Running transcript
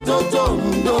mtoto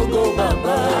mdogo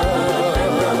Baba.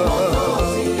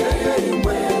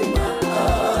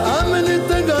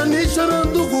 Amenitenganisha na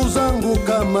ndugu zangu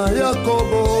kama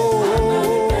Yakobo.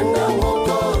 Ananipenda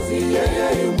Mwokozi,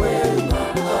 yeye yu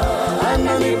mwema.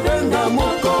 Ananipenda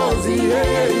Mwokozi,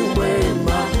 yeye yu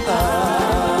mwema.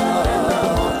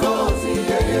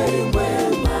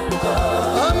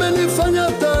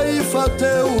 Amenifanya taifa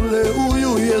teule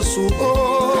huyu Yesu.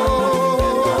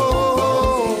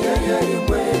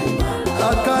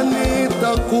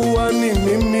 Akaniita kuwa ni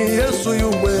mimi, Yesu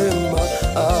yu mwema.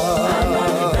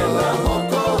 Ananipenda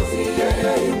Mwokozi,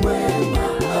 yeye yu mwema.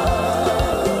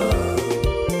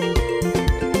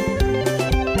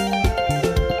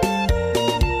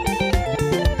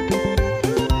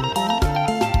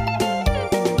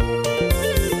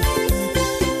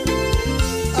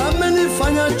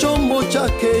 Amenifanya chombo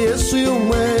chake, Yesu yu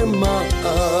mwema.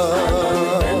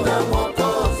 Ananipenda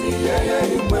Mwokozi,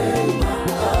 yeye yu mwema.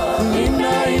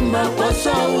 Ninaimba kwa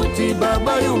sauti,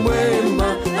 Baba yu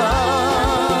mwema.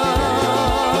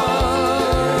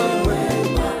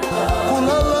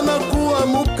 Kulala na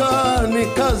kuamka ni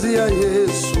kazi ya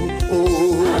Yesu.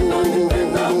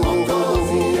 Ananipenda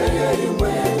Mwokozi, yeye yu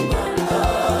mwema.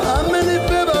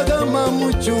 Amenibeba kama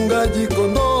mchungaji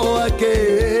kondoo wake.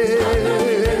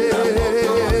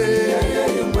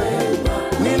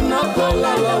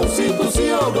 Ninapolala usiku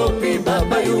siogopi,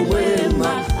 Baba yu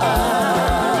mwema.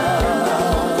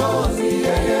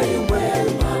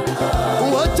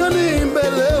 Wacha niimbe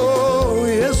leo,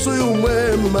 Yesu yu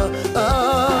mwema.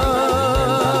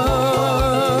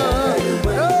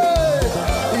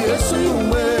 Yesu yu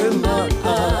mwema.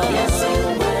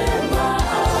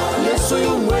 Yesu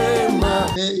yu mwema.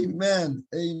 Amen.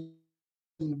 Amen.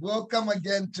 Welcome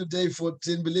again to day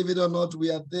 14. Believe it or not,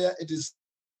 we are there. It is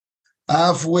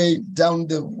halfway down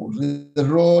the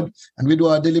road, and we do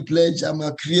our daily pledge. I'm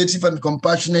a creative and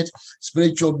compassionate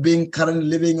spiritual being currently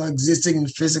living or existing in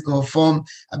physical form.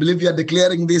 I believe you are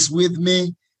declaring this with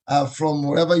me from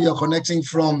wherever you're connecting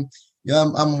from.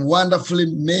 I'm wonderfully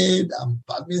made.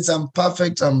 That means I'm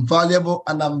perfect, I'm valuable,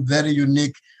 and I'm very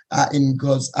unique in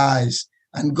God's eyes.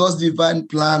 And God's divine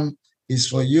plan is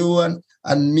for you and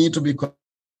me to be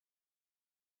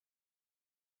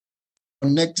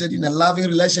connected in a loving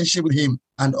relationship with him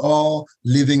and all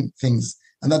living things.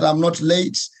 And that I'm not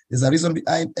late. There's a reason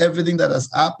behind everything that has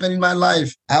happened in my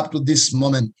life up to this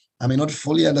moment. I may not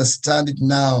fully understand it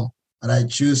now, but I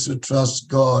choose to trust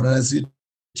God. And as we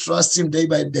trust him day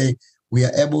by day,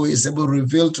 he's able to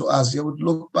reveal to us. You would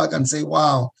look back and say,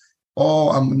 wow,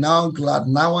 I'm now glad.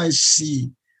 Now I see,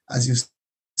 as you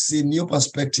see, new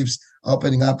perspectives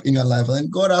opening up in your life. And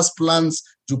God has plans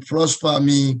to prosper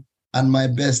me, and my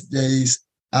best days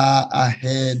are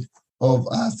ahead of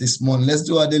us this morning. Let's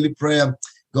do our daily prayer.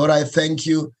 God, I thank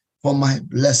you for my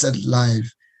blessed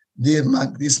life,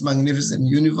 this magnificent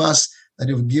universe that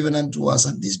you've given unto us,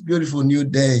 and this beautiful new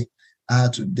day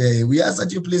today. We ask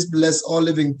that you please bless all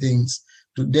living things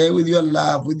today with your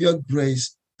love, with your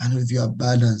grace, and with your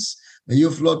abundance. May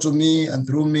you flow to me and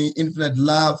through me infinite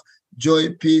love, joy,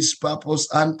 peace, purpose,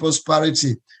 and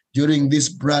prosperity during this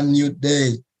brand new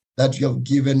day that you have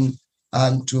given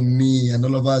unto me. And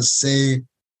all of us say,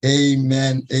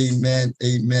 amen, amen,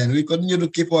 amen. We continue to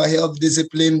keep our health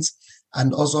disciplines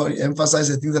and also emphasize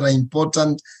the things that are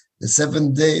important. The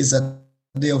seventh day is a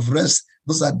day of rest.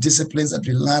 Those are disciplines that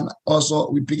we learn. Also,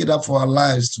 we pick it up for our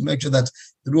lives to make sure that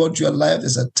throughout your life,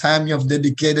 there's a time you have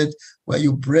dedicated where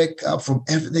you break up from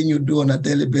everything you do on a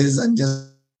daily basis and just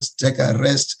take a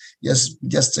rest,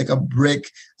 just take a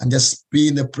break and just be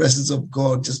in the presence of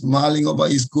God, just marveling over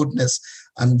his goodness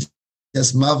and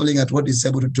just marveling at what he's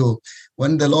able to do.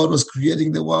 When the Lord was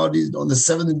creating the world, on the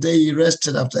seventh day, he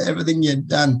rested. After everything he had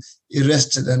done, he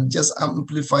rested, and just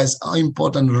amplifies how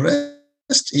important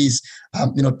rest is,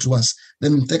 to us.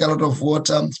 Then take a lot of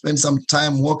water, spend some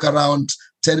time, walk around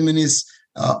 10 minutes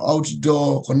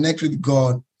outdoor, connect with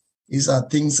God. These are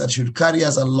things that should carry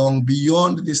us along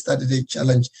beyond this 30-day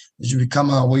challenge. It should become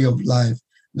our way of life.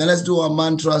 Now let's do our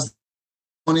mantras.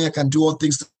 I can do all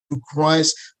things through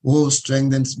Christ who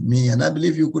strengthens me. And I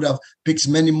believe you could have picked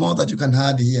many more that you can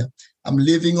add here. I'm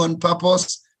living on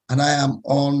purpose and I am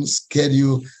on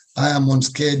schedule.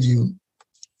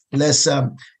 Let's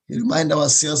remind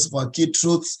ourselves of our key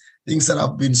truths, things that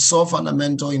have been so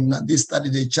fundamental in this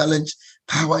 30-day challenge.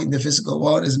 Power in the physical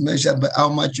world is measured by how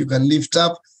much you can lift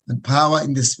up, and power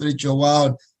in the spiritual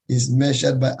world is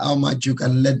measured by how much you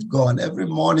can let go. And every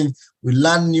morning we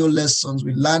learn new lessons,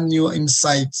 we learn new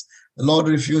insights. The Lord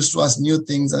reveals to us new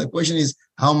things. And the question is,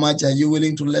 how much are you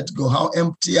willing to let go? How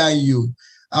empty are you?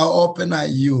 How open are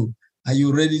you? Are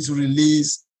you ready to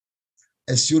release?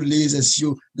 As you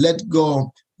let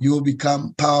go, you will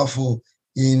become powerful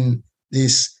in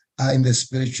this in the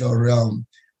spiritual realm.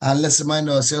 And let's remind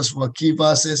ourselves for key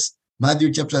verses.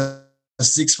 Matthew chapter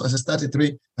 6, verses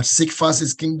 33. But seek first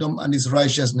his kingdom and his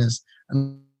righteousness,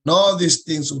 and all these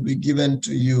things will be given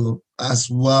to you as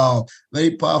well.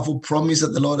 Very powerful promise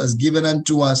that the Lord has given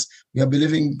unto us. We are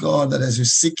believing God that as you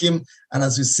seek him and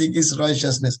as you seek his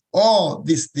righteousness, all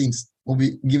these things will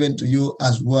be given to you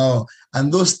as well.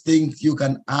 And those things, you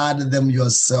can add them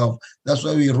yourself. That's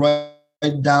why we write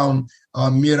down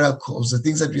our miracles, the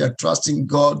things that we are trusting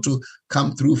God to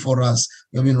come through for us.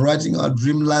 We have been writing our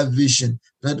dream life vision,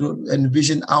 that will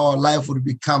envision our life would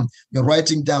become. We're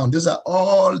writing down. These are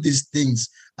all these things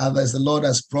as the Lord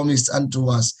has promised unto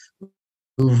us.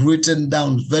 We've written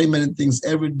down very many things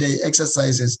every day,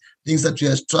 exercises, things that we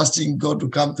are trusting God to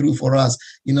come through for us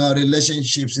in our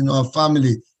relationships, in our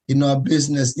family, in our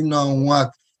business, in our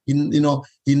work, in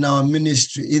our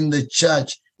ministry, in the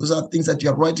church. Those are things that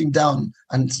you are writing down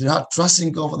and you are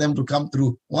trusting God for them to come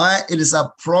through. Why? It is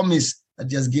a promise that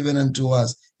he has given unto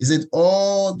us. He said,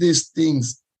 all these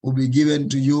things will be given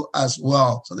to you as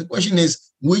well. So the question is,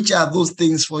 which are those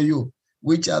things for you?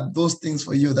 Which are those things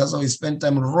for you? That's why we spend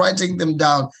time writing them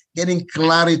down, getting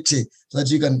clarity so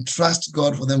that you can trust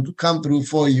God for them to come through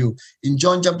for you. In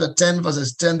John chapter 10,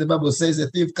 verses 10, the Bible says, the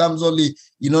thief comes only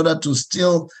in order to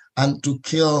steal and to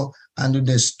kill and to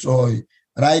destroy.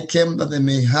 But I came that they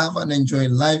may have and enjoy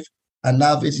life and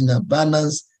have it in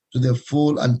abundance to the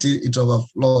full until it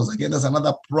overflows. Again, that's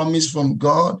another promise from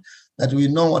God that we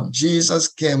know what Jesus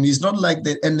came. He's not like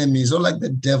the enemy. He's not like the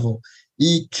devil.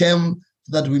 He came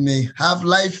that we may have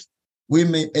life, we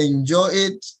may enjoy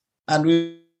it, and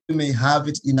we may have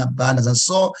it in abundance. And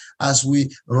so as we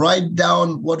write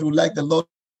down what we like the Lord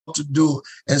to do,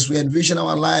 as we envision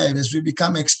our life, as we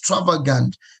become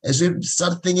extravagant, as we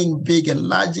start thinking big,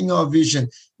 enlarging our vision,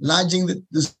 enlarging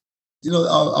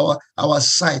our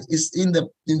sight, is the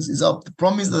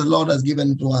promise that the Lord has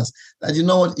given to us. That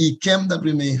he came that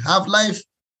we may have life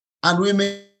and we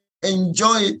may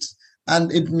enjoy it,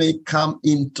 and it may come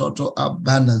in total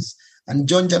abundance. And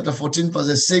John chapter 14,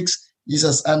 verse 6,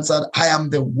 Jesus answered, I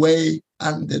am the way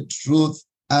and the truth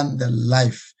and the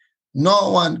life.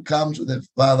 No one comes to the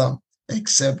Father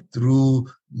except through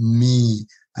me.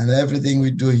 And everything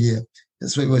we do here,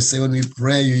 that's what we say when we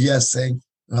pray. You hear saying,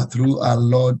 through our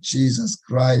Lord Jesus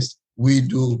Christ, we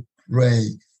do pray.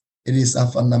 It is a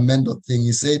fundamental thing.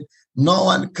 He said, no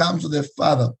one comes to the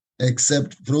Father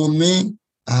except through me.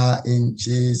 In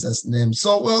Jesus' name.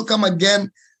 So welcome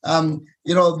again.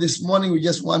 This morning we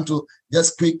just want to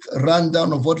quick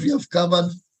rundown of what we have covered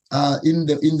in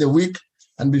the week.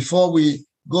 And before we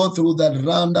go through that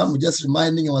rundown, we're just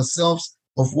reminding ourselves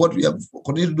of what we have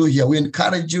continued to do here. We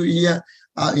encourage you here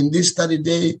in this study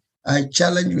day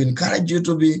challenge. We encourage you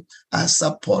to be as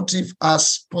supportive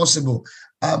as possible.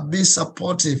 Be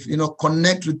supportive,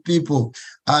 connect with people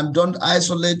and don't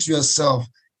isolate yourself.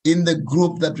 In the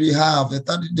group that we have, the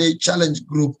 30-day challenge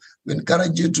group, we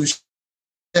encourage you to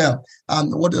share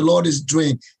what the Lord is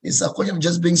doing. It's a question of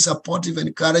just being supportive and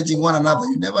encouraging one another.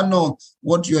 You never know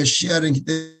what you are sharing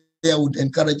there would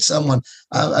encourage someone.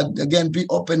 Again, be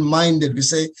open-minded. We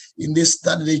say in this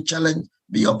 30-day challenge,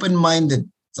 be open-minded.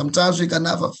 Sometimes we can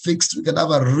have a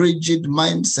rigid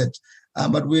mindset,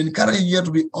 but we encourage you to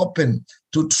be open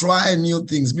to try new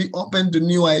things. Be open to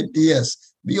new ideas.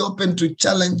 Be open to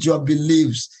challenge your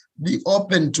beliefs. Be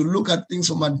open to look at things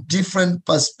from a different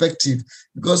perspective.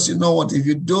 Because you know what? If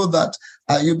you do that,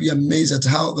 you'll be amazed at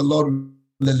how the Lord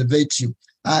will elevate you.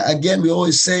 Again, we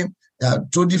always say there are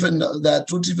two different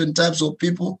types of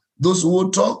people, those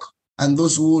who talk and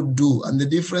those who do. And the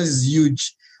difference is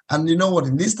huge. And you know what?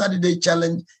 In this 30-day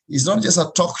challenge, it's not just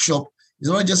a talk shop. It's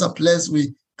not just a place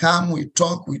we come, we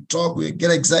talk, we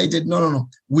get excited. No.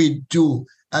 We do.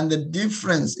 And the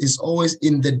difference is always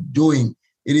in the doing.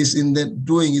 It is in the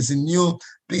doing. It's in you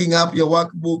picking up your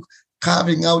workbook,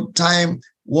 carving out time,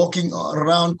 walking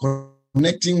around,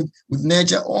 connecting with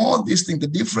nature, all these things. The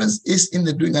difference is in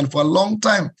the doing. And for a long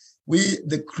time, we,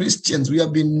 the Christians, we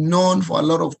have been known for a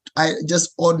lot of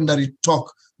just ordinary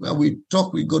talk. Where we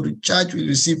talk, we go to church, we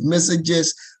receive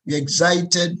messages, we're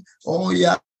excited. Oh,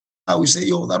 yeah. We say,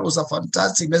 that was a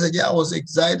fantastic message. I was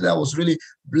excited. I was really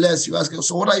blessed. You ask,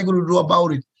 so what are you going to do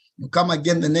about it? You come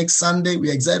again the next Sunday.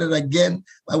 We're excited again,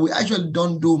 but we actually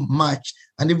don't do much.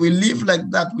 And if we live like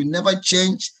that, we never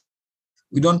change.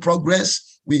 We don't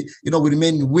progress. We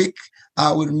remain weak.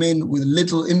 We remain with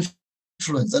little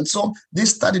influence. And so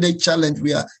this 30-day challenge,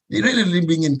 we are really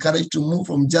being encouraged to move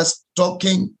from just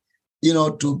talking,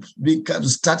 to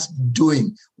start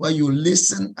doing, where you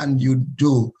listen and you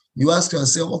do. You ask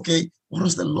yourself, okay, what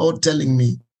is the Lord telling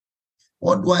me?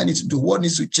 What do I need to do? What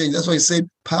needs to change? That's why I said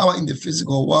power in the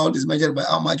physical world is measured by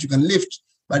how much you can lift,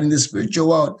 but in the spiritual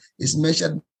world, it's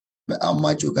measured by how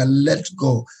much you can let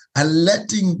go. And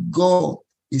letting go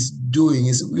is doing.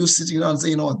 Is you sitting down and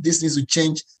saying, this needs to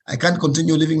change. I can't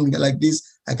continue living like this.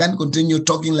 I can't continue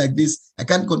talking like this. I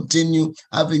can't continue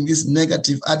having this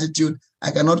negative attitude.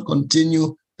 I cannot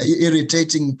continue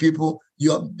irritating people.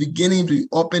 You are beginning to be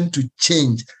open to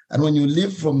change. And when you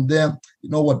live from there, you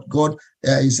know what, God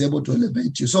is able to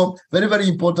elevate you. So very, very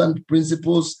important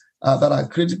principles that are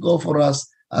critical for us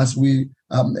as we,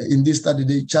 in this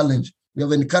 30-day challenge. We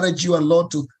have encouraged you a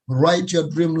lot to write your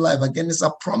dream life. Again, it's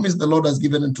a promise the Lord has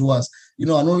given it to us. And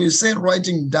when we say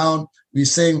writing down, we're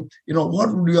saying,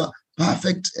 what would your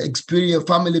perfect experience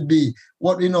family be?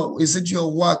 What, is it your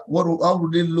work? How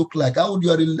would it look like? How do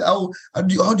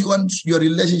you want your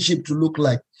relationship to look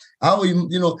like? How do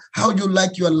you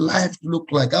like your life to look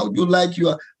like? How do you like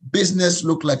your business to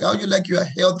look like? How do you like your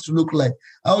health to look like?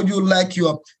 How do you like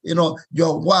your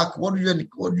work? What do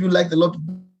you like the Lord to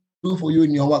do for you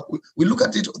in your work? We look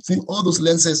at it through all those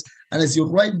lenses, and as you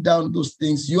write down those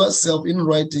things yourself in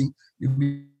writing, you'll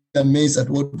be amazed at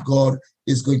what God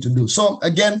is going to do. So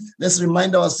again, let's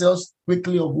remind ourselves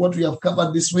quickly of what we have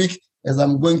covered this week, as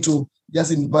I'm going to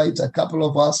just invite a couple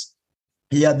of us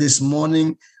here this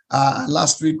morning.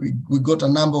 Last week we got a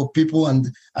number of people,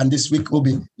 and this week we'll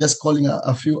be just calling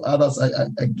a few others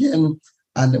again,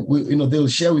 and they'll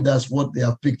share with us what they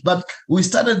have picked. But we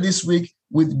started this week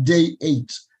with day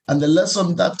 8. And the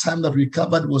lesson that time that we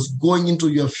covered was going into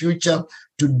your future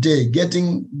today,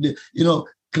 getting the,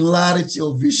 clarity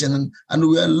of vision. And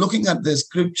we are looking at the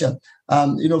scripture,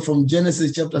 from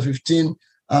Genesis chapter 15,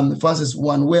 verses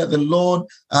 1, where the Lord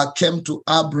came to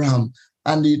Abraham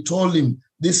and he told him,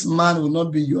 this man will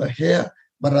not be your heir,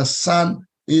 but a son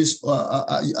is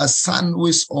a son who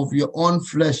is of your own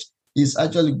flesh is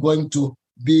actually going to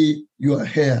be your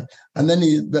heir. And then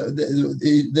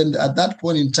then at that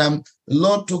point in time, the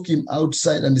Lord took him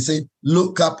outside and he said,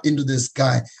 look up into the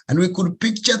sky. And we could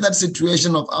picture that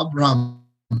situation of Abraham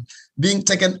being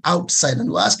taken outside. And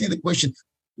we're asking the question,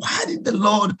 why did the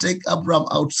Lord take Abraham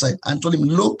outside and told him,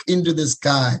 look into the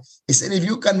sky? He said, if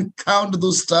you can count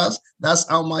those stars, that's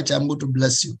how much I'm going to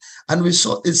bless you. And we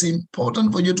saw it's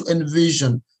important for you to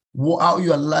envision how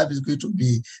your life is going to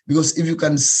be, because if you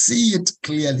can see it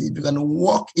clearly, if you can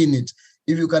walk in it,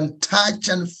 if you can touch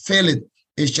and feel it,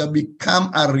 it shall become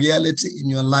a reality in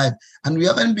your life. And we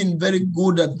haven't been very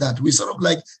good at that. We sort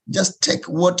of just take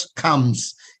what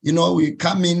comes. We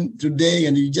come in today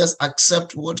and you just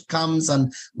accept what comes,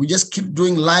 and we just keep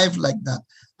doing life like that.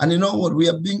 And you know what? We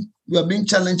are being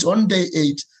challenged on day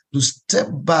 8 to step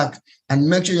back and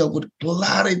make sure you've got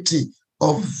clarity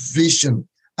of vision.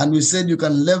 And we said you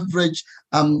can leverage,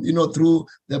 through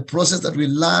the process that we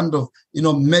learned of,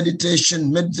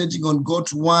 meditating on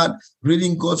God's word,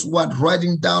 reading God's word,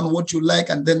 writing down what you like,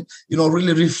 and then,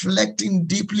 really reflecting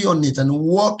deeply on it and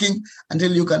walking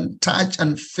until you can touch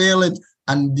and feel it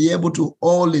and be able to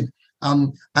hold it.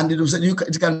 And it was said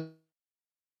it can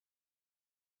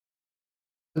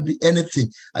be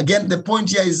anything. Again, the point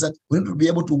here is that we need to be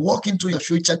able to walk into your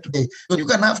future today, so you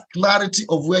can have clarity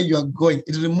of where you are going.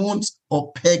 It removes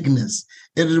opaqueness.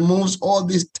 It removes all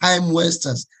these time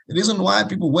wasters. The reason why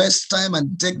people waste time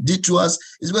and take detours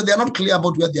is because they are not clear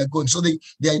about where they are going. So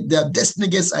their destiny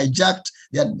gets hijacked.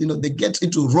 They get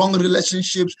into wrong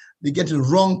relationships. They get in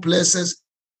wrong places.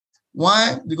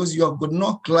 Why? Because you have got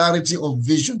no clarity of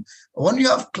vision. When you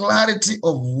have clarity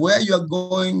of where you are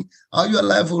going, how your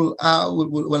life will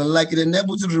it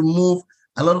enables you to remove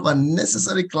a lot of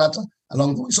unnecessary clutter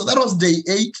along the way. So that was day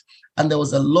 8, and there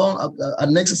was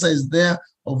an exercise there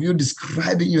of you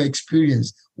describing your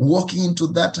experience, walking into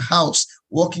that house,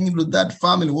 walking into that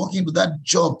family, walking into that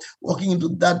job, walking into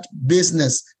that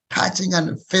business, touching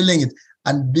and feeling it,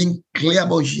 and being clear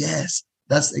about, yes,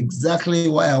 that's exactly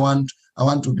why I want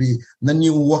to be. And then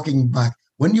you walking back.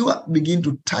 When you begin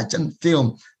to touch and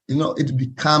feel, it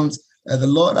becomes, the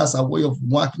Lord has a way of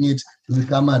working it to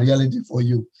become a reality for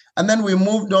you. And then we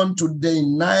moved on to day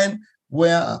 9,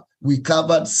 where we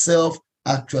covered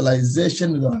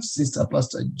self-actualization with our sister,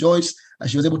 Pastor Joyce, and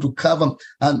she was able to cover,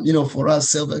 for us,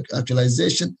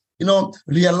 self-actualization,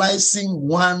 realizing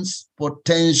one's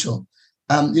potential,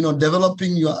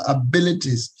 developing your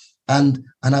abilities, and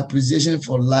an appreciation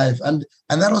for life. And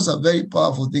that was a very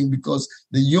powerful thing, because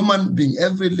the human being,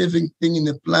 every living thing in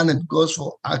the planet goes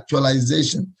for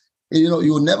actualization. You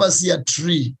will never see a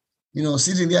tree,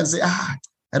 sitting there and say, I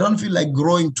don't feel like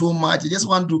growing too much. I just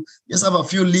want to just have a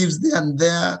few leaves there and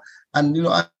there. And,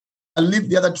 I leave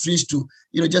the other trees to,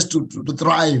 just to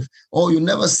thrive. Or you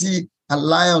never see a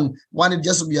lion wanting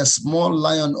just to be a small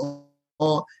lion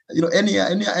any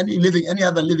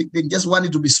other living thing, just want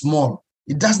it to be small.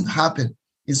 It doesn't happen.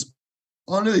 It's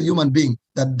only the human being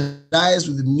that dies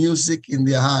with music in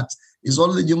their hearts. It's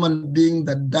only the human being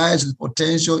that dies with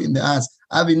potential in their hearts,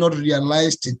 having not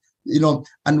realized it.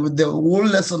 And with the whole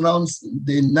lesson around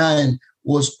day 9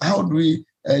 was how do we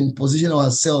position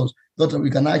ourselves so that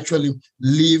we can actually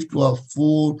live to our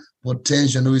full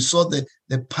potential. And we saw the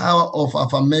power of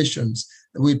affirmations.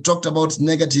 We talked about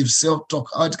negative self-talk,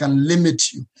 how it can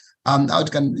limit you, how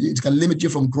it can limit you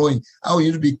from growing, how you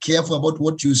need to be careful about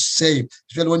what you say,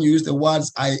 especially when you use the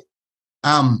words I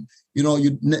am.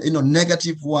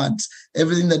 Negative words,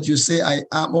 everything that you say, I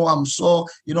am, I'm so,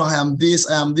 I am this,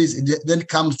 it then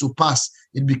comes to pass.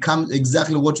 It becomes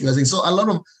exactly what you are saying. So a lot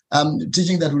of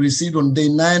teaching that we received on day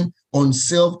 9 on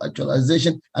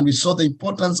self-actualization, and we saw the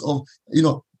importance of,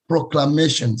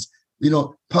 proclamations,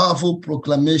 powerful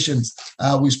proclamations.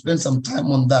 We spent some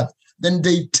time on that. Then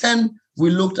day 10, we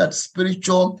looked at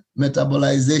spiritual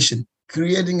metabolization,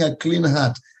 creating a clean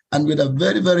heart. And with a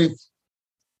very, very,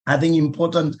 I think,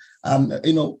 important,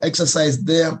 exercise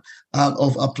there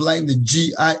of applying the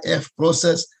GIF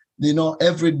process,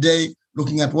 every day,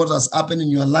 looking at what has happened in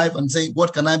your life and saying,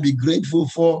 what can I be grateful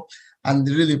for? And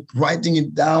really writing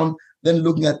it down, then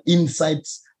looking at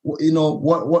insights,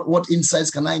 what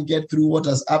insights can I get through what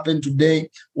has happened today?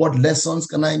 What lessons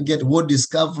can I get? What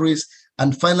discoveries?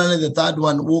 And finally, the third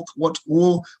one,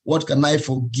 what can I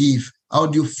forgive? How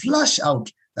do you flush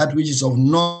out that which is of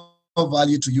no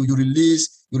value to you? You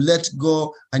release, you let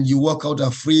go, and you walk out a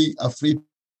free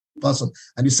person.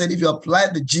 And you said if you apply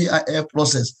the GIF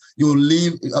process, you will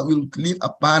live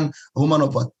upon a woman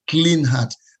of a clean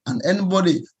heart. And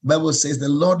anybody, Bible says the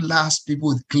Lord loves people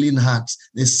with clean hearts.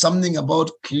 There's something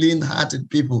about clean-hearted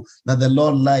people that the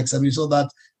Lord likes. And we saw that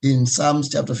in Psalms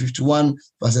chapter 51,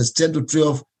 verses 10 to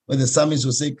 12, where the psalmist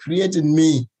will say, create in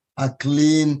me a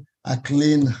clean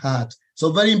heart.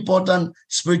 So very important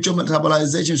spiritual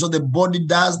metabolization. So the body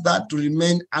does that to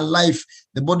remain alive.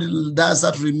 The body does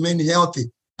that to remain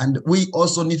healthy. And we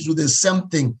also need to do the same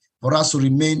thing for us to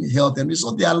remain healthy. And we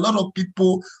saw there are a lot of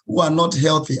people who are not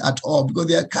healthy at all because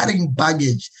they are carrying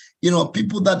baggage.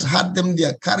 People that hurt them, they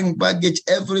are carrying baggage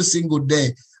every single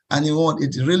day. And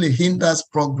it really hinders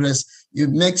progress. It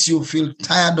makes you feel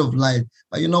tired of life.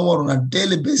 But you know what? On a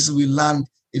daily basis, we learn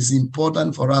it's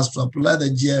important for us to apply the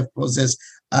GIF process,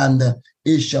 and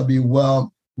it shall be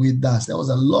well with us. There was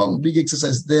a long, big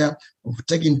exercise there of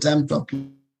taking time to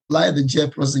apply the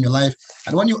GIF process in your life.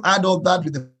 And when you add all that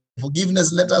with the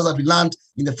forgiveness letters that we learned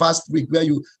in the first week, where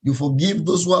you forgive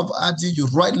those who have hurt you, you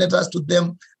write letters to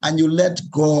them, and you let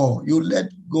go. You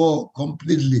let go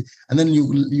completely. And then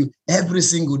you every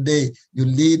single day, you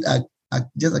lead a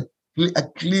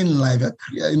clean life, a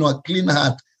clean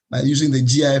heart by using the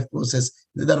GIF process.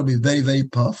 That will be very, very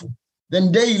powerful.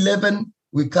 Then day 11,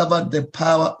 we covered the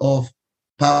power of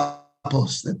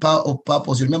purpose. The power of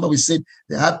purpose. You remember we said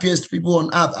the happiest people on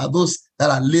earth are those that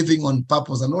are living on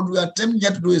purpose. And what we are attempting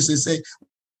to do is to say,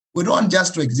 we don't want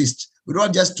just to exist. We don't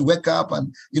want just to wake up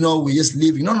and, we just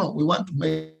living. No. We want to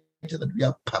make sure that we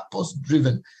are purpose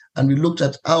driven. And we looked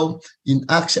at how in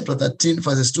Acts chapter 13,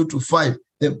 verses 2 to 5,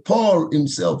 Paul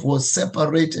himself was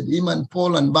separated. Him and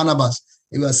Paul and Barnabas,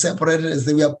 they were separated as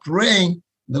they were praying.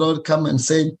 The Lord come and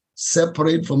said,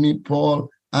 separate from me, Paul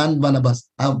and Barnabas.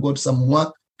 I've got some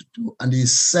work to do. And he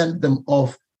sent them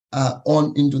off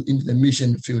on into the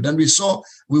mission field. And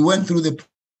we went through the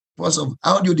process of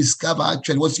how do you discover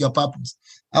actually what's your purpose?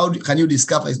 Can you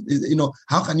discover,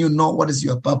 how can you know what is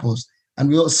your purpose? And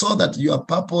we also saw that your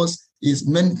purpose is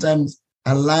many times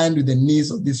aligned with the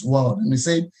needs of this world. And we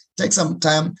said, take some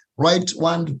time, write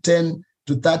 1 to 10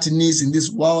 to 30 needs in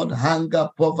this world, hunger,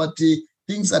 poverty,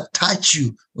 things that touch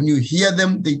you. When you hear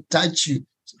them, they touch you.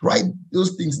 Write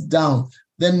those things down.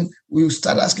 Then we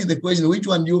start asking the question, which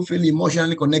one do you feel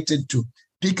emotionally connected to?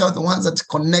 Pick out the ones that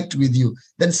connect with you.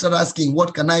 Then start asking,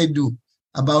 what can I do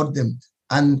about them?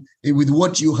 And with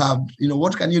what you have,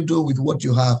 what can you do with what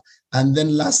you have? And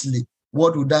then lastly,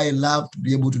 what would I love to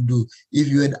be able to do? If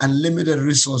you had unlimited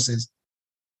resources,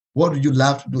 what would you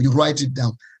love to do? You write it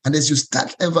down. And as you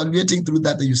start evaluating through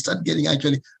that, you start getting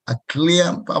actually a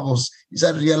clear purpose. You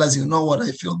start realizing, what,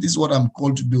 I feel this is what I'm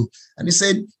called to do. And he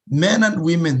said, men and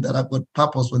women that have got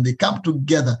purpose, when they come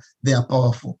together, they are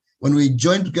powerful. When we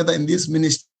join together in this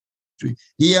ministry,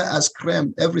 here as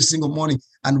CREM every single morning,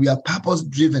 and we are purpose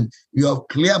driven, we are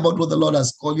clear about what the Lord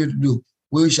has called you to do,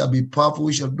 we shall be powerful.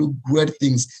 We shall do great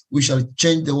things. We shall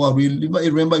change the world.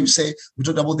 Remember we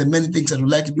talked about the many things that we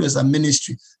like to do as a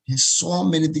ministry. There's so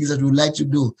many things that we like to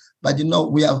do. But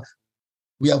we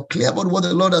are clear about what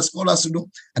the Lord has called us to do.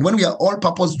 And when we are all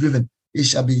purpose driven, it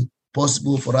shall be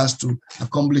possible for us to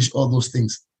accomplish all those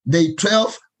things. Day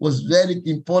 12 was very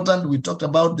important. We talked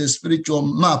about the spiritual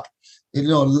map. You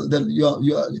know, do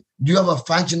you have a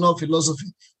functional philosophy?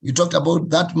 You talked about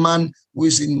that man who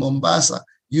is in Mombasa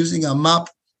using a map,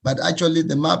 but actually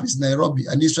the map is Nairobi,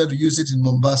 and he's trying to use it in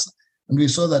Mombasa. And we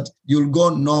saw that you'll go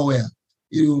nowhere.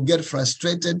 You will get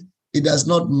frustrated. It does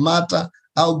not matter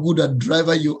how good a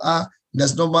driver you are. It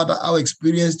does not matter how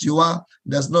experienced you are.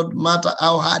 It does not matter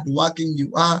how hardworking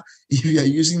you are. If you are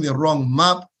using the wrong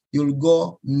map, you'll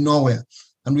go nowhere.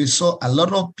 And we saw a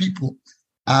lot of people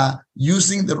are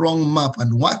using the wrong map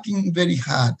and working very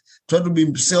hard, trying to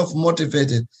be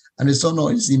self-motivated. And we saw, no,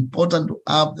 it's important to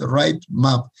have the right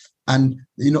map and,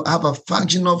 have a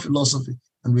functional philosophy.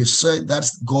 And we say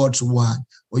that's God's word.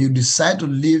 When you decide to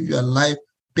live your life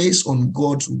based on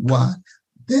God's word,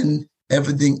 then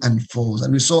everything unfolds.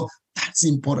 And we saw that's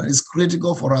important. It's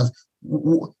critical for us.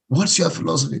 What's your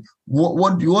philosophy?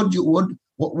 What's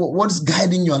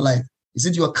guiding your life? Is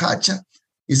it your culture?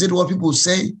 Is it what people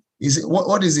say? Is it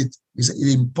what is it? Is it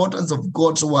the importance of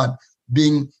God's word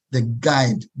being the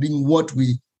guide, being what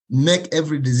we make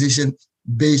every decision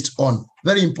based on?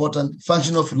 Very important,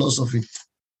 functional philosophy.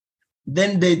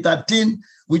 Then day 13,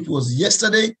 which was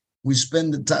yesterday, we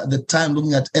spent the time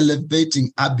looking at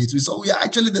elevating habits. We are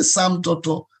actually the sum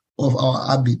total of our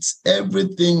habits.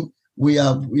 Everything we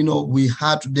have, we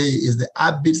have today is the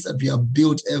habits that we have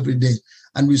built every day.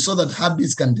 And we saw that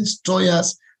habits can destroy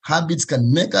us. Habits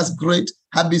can make us great.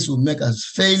 Habits will make us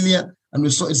failure. And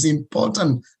we saw it's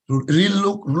important to really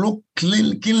look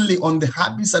keenly on the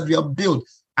habits that we have built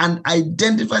and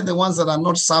identify the ones that are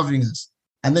not serving us.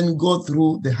 And then go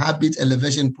through the habit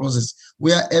elevation process,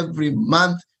 where every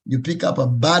month you pick up a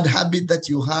bad habit that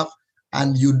you have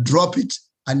and you drop it,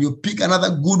 and you pick another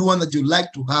good one that you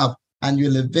like to have and you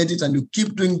elevate it, and you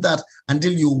keep doing that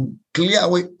until you clear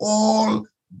away all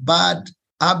bad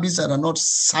habits that are not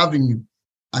serving you.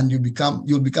 And you'll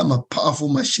become a powerful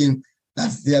machine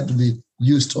that's there to be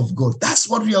used of God. That's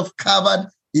what we have covered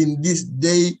in this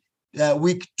day,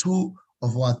 week 2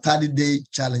 of our 30-day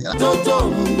challenge.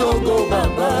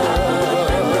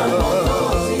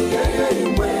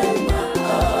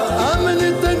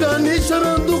 Amenitenganisha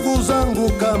na ndugu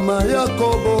zangu kama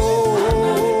Yakobo.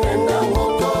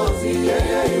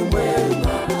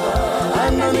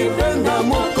 Ananipenda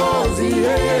Mwokozi,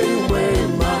 yeye yu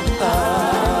mwema.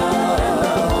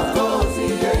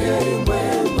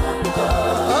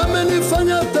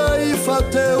 Amenifanya taifa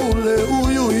teule,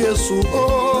 huyu Yesu.